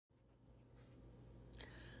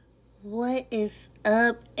What is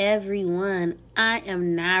up, everyone? I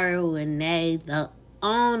am Nara Renee, the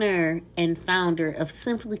owner and founder of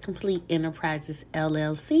Simply Complete Enterprises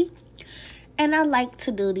LLC, and I like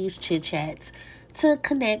to do these chit chats to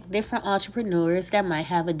connect different entrepreneurs that might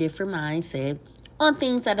have a different mindset on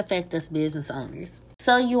things that affect us business owners.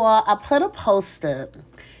 So, you all, I put a post up,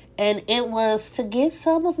 and it was to get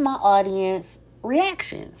some of my audience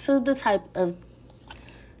reaction to the type of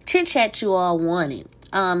chit chat you all wanted.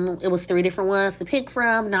 It was 3 different ones to pick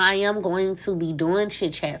from. Now, I am going to be doing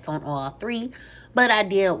chit chats on all 3, but I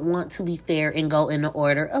did want to be fair and go in the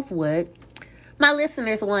order of what my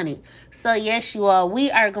listeners wanted. So, yes, you all,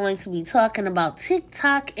 we are going to be talking about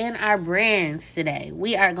TikTok and our brands today.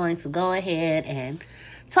 We are going to go ahead and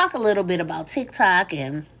talk a little bit about TikTok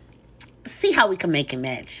and see how we can make it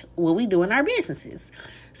match what we do in our businesses.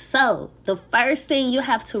 So, the first thing you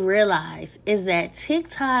have to realize is that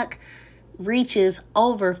TikTok reaches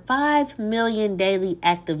over 5 million daily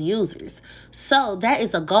active users. So that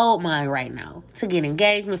is a gold mine right now to get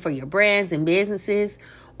engagement for your brands and businesses,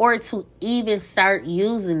 or to even start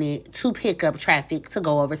using it to pick up traffic to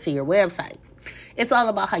go over to your website. It's all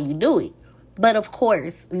about how you do it. But of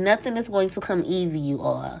course, nothing is going to come easy, you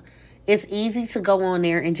all. It's easy to go on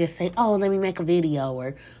there and just say, oh, let me make a video,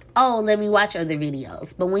 or oh, let me watch other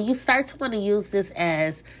videos. But when you start to want to use this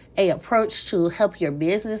as a approach to help your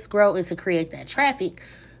business grow and to create that traffic,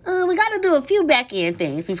 we got to do a few back end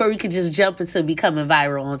things before we could just jump into becoming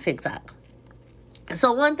viral on TikTok.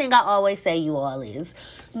 So one thing I always say, you all, is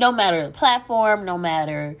no matter the platform, no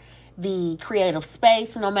matter the creative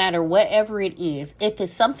space, no matter whatever it is, if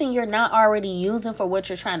it's something you're not already using for what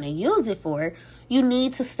you're trying to use it for, you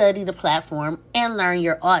need to study the platform and learn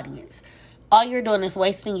your audience. All you're doing is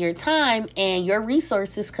wasting your time and your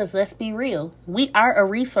resources, because let's be real, we are a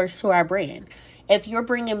resource to our brand. If you're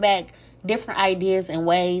bringing back different ideas and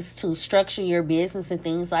ways to structure your business and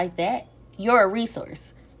things like that, you're a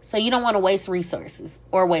resource. So you don't want to waste resources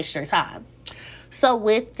or waste your time. So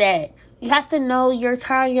with that, you have to know your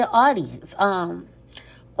target audience.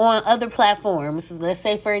 On other platforms, let's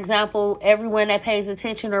say, for example, everyone that pays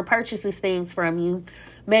attention or purchases things from you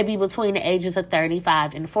may be between the ages of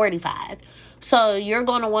 35 and 45. So you're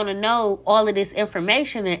going to want to know all of this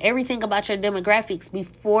information and everything about your demographics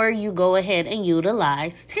before you go ahead and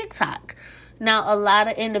utilize TikTok. Now, a lot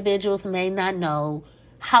of individuals may not know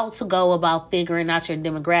how to go about figuring out your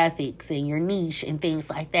demographics and your niche and things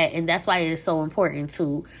like that. And that's why it's so important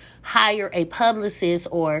to hire a publicist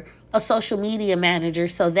or a social media manager,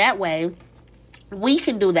 so that way we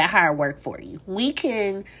can do that hard work for you. We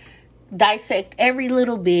can dissect every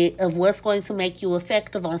little bit of what's going to make you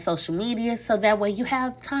effective on social media, so that way you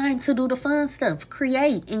have time to do the fun stuff,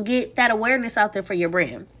 create and get that awareness out there for your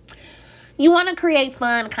brand. You want to create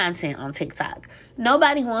fun content on TikTok.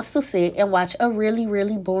 Nobody wants to sit and watch a really,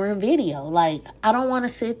 really boring video. Like, I don't want to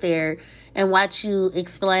sit there and watch you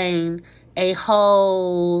explain a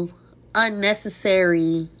whole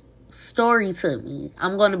unnecessary story to me.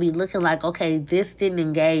 I'm going to be looking like, okay, this didn't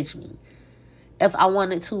engage me. If I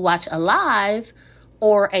wanted to watch a live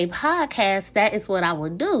or a podcast, that is what I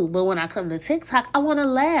would do. But when I come to TikTok, I want to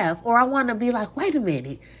laugh, or I want to be like, wait a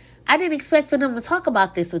minute, I didn't expect for them to talk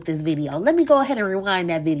about this with this video. Let me go ahead and rewind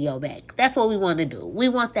that video back. That's what we want to do. We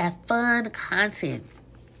want that fun content.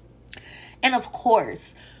 And of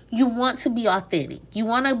course, you want to be authentic. You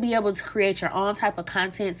want to be able to create your own type of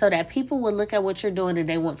content so that people will look at what you're doing and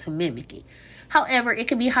they want to mimic it. However, it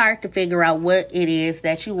can be hard to figure out what it is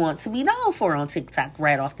that you want to be known for on TikTok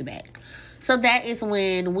right off the bat. So that is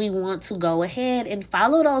when we want to go ahead and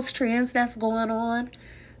follow those trends that's going on,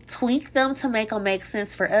 tweak them to make them make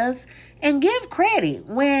sense for us, and give credit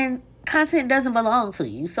when content doesn't belong to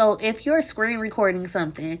you. So if you're screen recording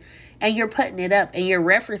something and you're putting it up and you're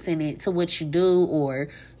referencing it to what you do, or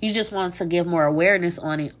you just want to give more awareness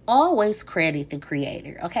on it, always credit the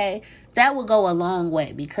creator, okay? That will go a long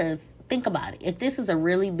way, because think about it. If this is a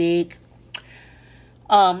really big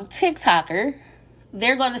TikToker,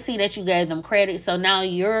 they're going to see that you gave them credit. So now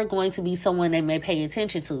you're going to be someone they may pay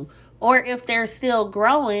attention to. Or if they're still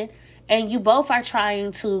growing and you both are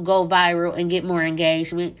trying to go viral and get more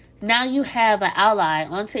engagement, now you have an ally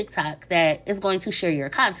on TikTok that is going to share your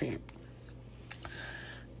content.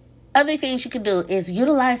 Other things you can do is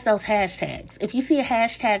utilize those hashtags. If you see a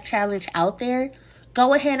hashtag challenge out there,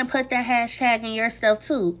 go ahead and put that hashtag in yourself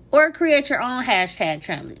too, or create your own hashtag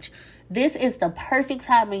challenge. This is the perfect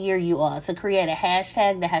time of year, you all, to create a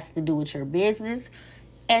hashtag that has to do with your business.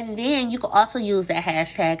 And then you can also use that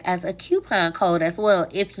hashtag as a coupon code as well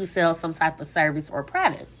if you sell some type of service or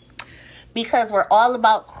product. Because we're all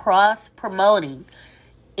about cross-promoting.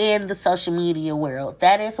 in the social media world.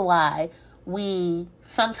 That is why we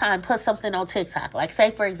sometimes put something on TikTok. Like,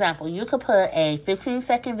 say, for example, you could put a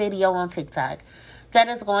 15-second video on TikTok that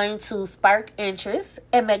is going to spark interest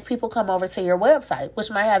and make people come over to your website, which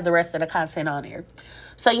might have the rest of the content on there.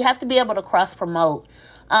 So you have to be able to cross-promote.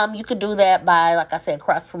 You could do that by, like I said,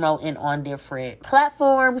 cross-promoting on different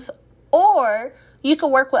platforms, or you could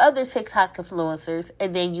work with other TikTok influencers,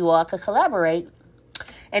 and then you all could collaborate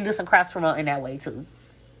and do some cross-promoting that way too.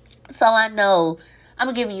 So I know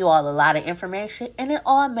I'm giving you all a lot of information, and it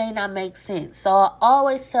all may not make sense. So I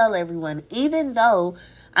always tell everyone, even though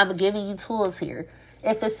I'm giving you tools here,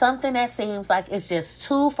 if it's something that seems like it's just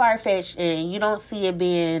too far-fetched and you don't see it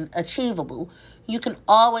being achievable, you can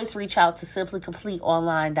always reach out to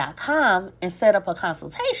simplycompleteonline.com and set up a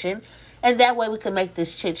consultation. And that way we can make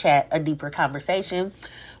this chit-chat a deeper conversation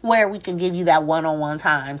where we can give you that one-on-one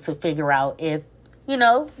time to figure out if,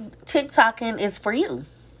 TikToking is for you.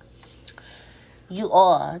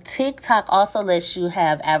 TikTok also lets you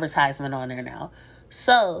have advertisement on there now.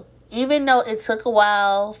 So even though it took a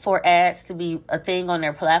while for ads to be a thing on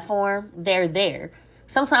their platform, they're there.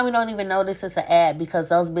 Sometimes we don't even notice it's an ad because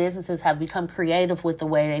those businesses have become creative with the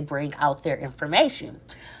way they bring out their information.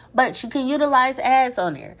 But you can utilize ads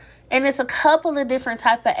on there. And it's a couple of different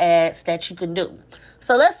type of ads that you can do.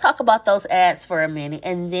 So let's talk about those ads for a minute,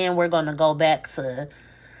 and then we're going to go back to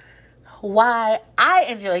why I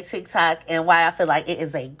enjoy TikTok and why I feel like it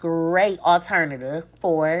is a great alternative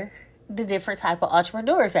for the different type of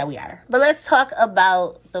entrepreneurs that we are. But let's talk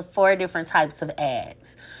about the 4 different types of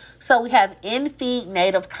ads. So we have in-feed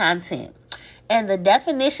native content. And the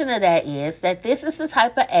definition of that is that this is the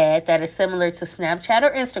type of ad that is similar to Snapchat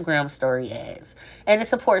or Instagram story ads. And it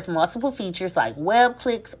supports multiple features like web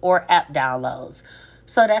clicks or app downloads.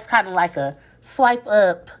 So that's kind of like a swipe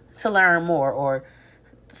up to learn more, or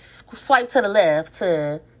swipe to the left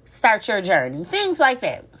to start your journey. Things like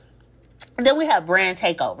that. And then we have brand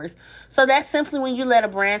takeovers. So that's simply when you let a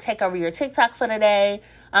brand take over your TikTok for the day.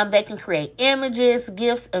 They can create images,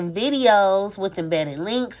 GIFs, and videos with embedded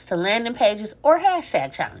links to landing pages or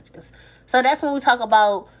hashtag challenges. So that's when we talk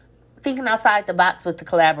about thinking outside the box with the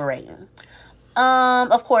collaborating.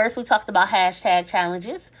 Of course, we talked about hashtag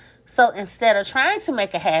challenges. So instead of trying to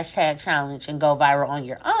make a hashtag challenge and go viral on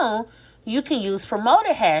your own, you can use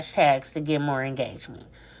promoted hashtags to get more engagement.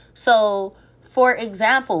 So, for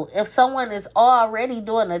example, if someone is already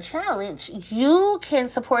doing a challenge, you can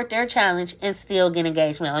support their challenge and still get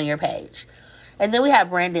engagement on your page. And then we have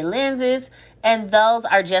branded lenses, and those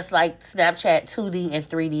are just like Snapchat 2D and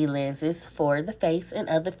 3D lenses for the face and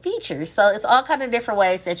other features. So it's all kind of different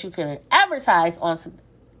ways that you can advertise on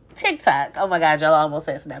TikTok. Oh my God, y'all almost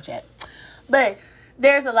said Snapchat. But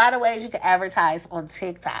there's a lot of ways you can advertise on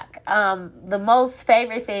TikTok. The most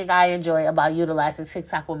favorite thing I enjoy about utilizing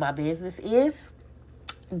TikTok with my business is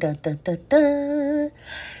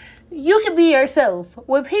you can be yourself.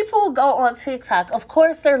 When people go on TikTok, of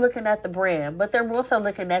course they're looking at the brand, but they're also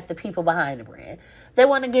looking at the people behind the brand. They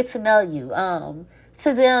want to get to know you.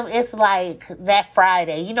 To them, it's like that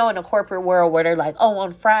Friday, in the corporate world where they're like, oh,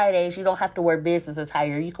 on Fridays, you don't have to wear business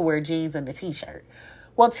attire. You can wear jeans and a t-shirt.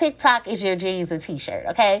 Well, TikTok is your jeans and t-shirt,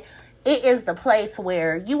 okay? It is the place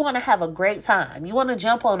where you want to have a great time. You want to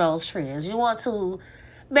jump on those trends. You want to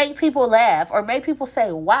make people laugh or make people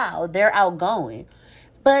say, wow, they're outgoing.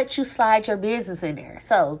 But you slide your business in there.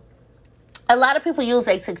 So a lot of people use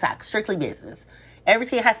a TikTok, strictly business.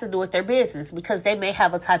 Everything has to do with their business because they may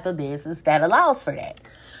have a type of business that allows for that.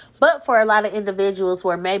 But for a lot of individuals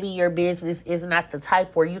where maybe your business is not the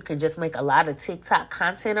type where you can just make a lot of TikTok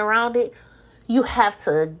content around it, you got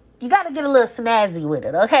to get a little snazzy with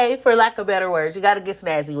it, okay? For lack of better words, you got to get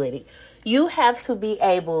snazzy with it. You have to be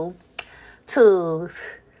able to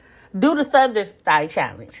do the Thunder Thigh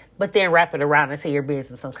Challenge, but then wrap it around into your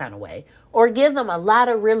business some kind of way. Or give them a lot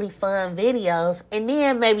of really fun videos, and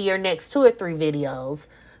then maybe your next 2 or 3 videos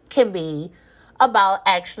can be about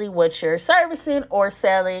actually what you're servicing or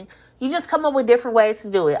selling. You just come up with different ways to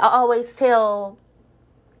do it. I always tell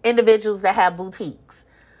individuals that have boutiques,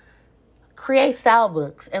 create style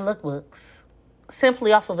books and lookbooks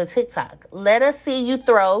simply off of a TikTok. Let us see you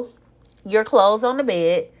throw your clothes on the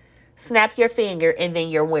bed, snap your finger, and then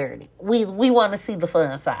you're wearing it. We want to see the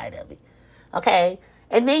fun side of it. Okay?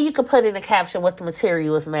 And then you can put in a caption what the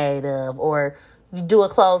material is made of, or you do a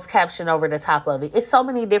closed caption over the top of it. It's so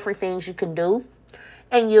many different things you can do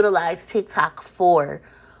and utilize TikTok for.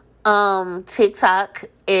 TikTok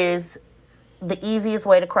is the easiest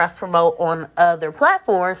way to cross promote on other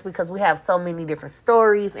platforms because we have so many different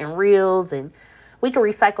stories and reels, and we can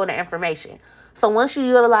recycle the information. So once you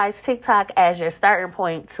utilize TikTok as your starting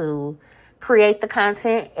point to create the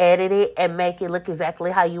content, edit it, and make it look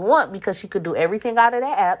exactly how you want, because you could do everything out of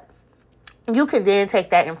that app. You can then take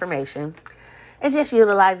that information and just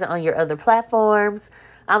utilize it on your other platforms.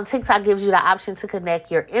 TikTok gives you the option to connect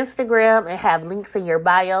your Instagram and have links in your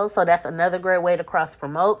bio. So that's another great way to cross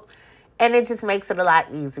promote. And it just makes it a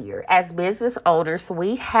lot easier. As business owners,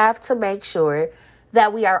 we have to make sure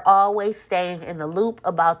that we are always staying in the loop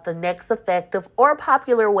about the next effective or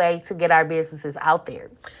popular way to get our businesses out there.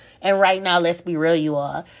 And right now, let's be real, you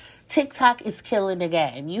all. TikTok is killing the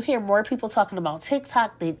game. You hear more people talking about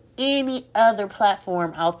TikTok than any other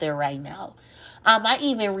platform out there right now. I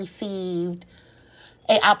even received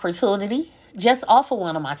an opportunity just off of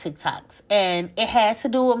one of my TikToks, and it had to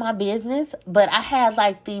do with my business, but I had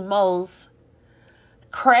like the most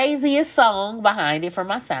craziest song behind it for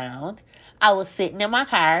my sound. I was sitting in my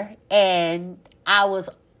car and I was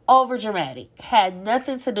over dramatic. Had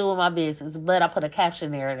nothing to do with my business, but I put a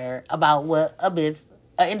caption there about what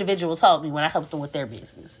an individual told me when I helped them with their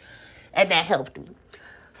business, and that helped me.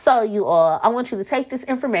 So you all, I want you to take this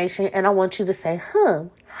information and I want you to say,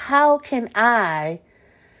 how can I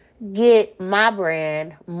get my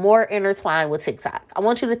brand more intertwined with TikTok? I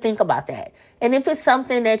want you to think about that. And if it's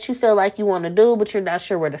something that you feel like you want to do, but you're not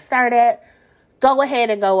sure where to start at, go ahead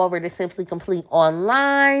and go over to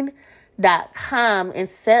simplycompleteonline.com and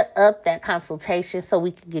set up that consultation so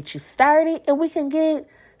we can get you started and we can get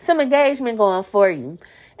some engagement going for you.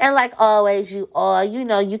 And like always, you all,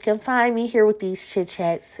 you can find me here with these chit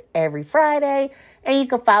chats every Friday. And you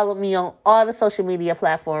can follow me on all the social media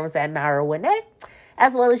platforms at Nara Winay,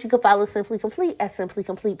 as well as you can follow Simply Complete at Simply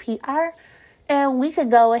Complete PR. And we could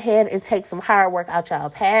go ahead and take some hard work out y'all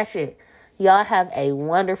passion. Y'all have a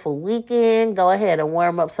wonderful weekend. Go ahead and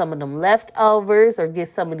warm up some of them leftovers or get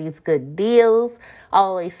some of these good deals. I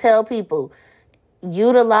always tell people,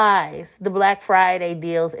 utilize the Black Friday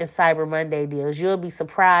deals and Cyber Monday deals. You'll be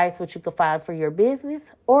surprised what you can find for your business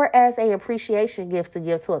or as an appreciation gift to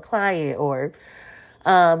give to a client or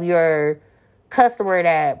your customer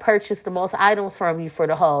that purchased the most items from you for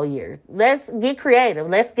the whole year. Let's get creative.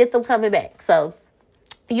 Let's get them coming back. So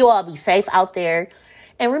you all be safe out there.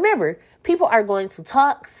 And remember, people are going to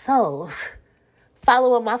talk. So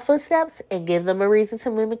follow in my footsteps and give them a reason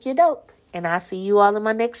to mimic your dope. And I'll see you all in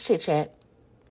my next chit chat.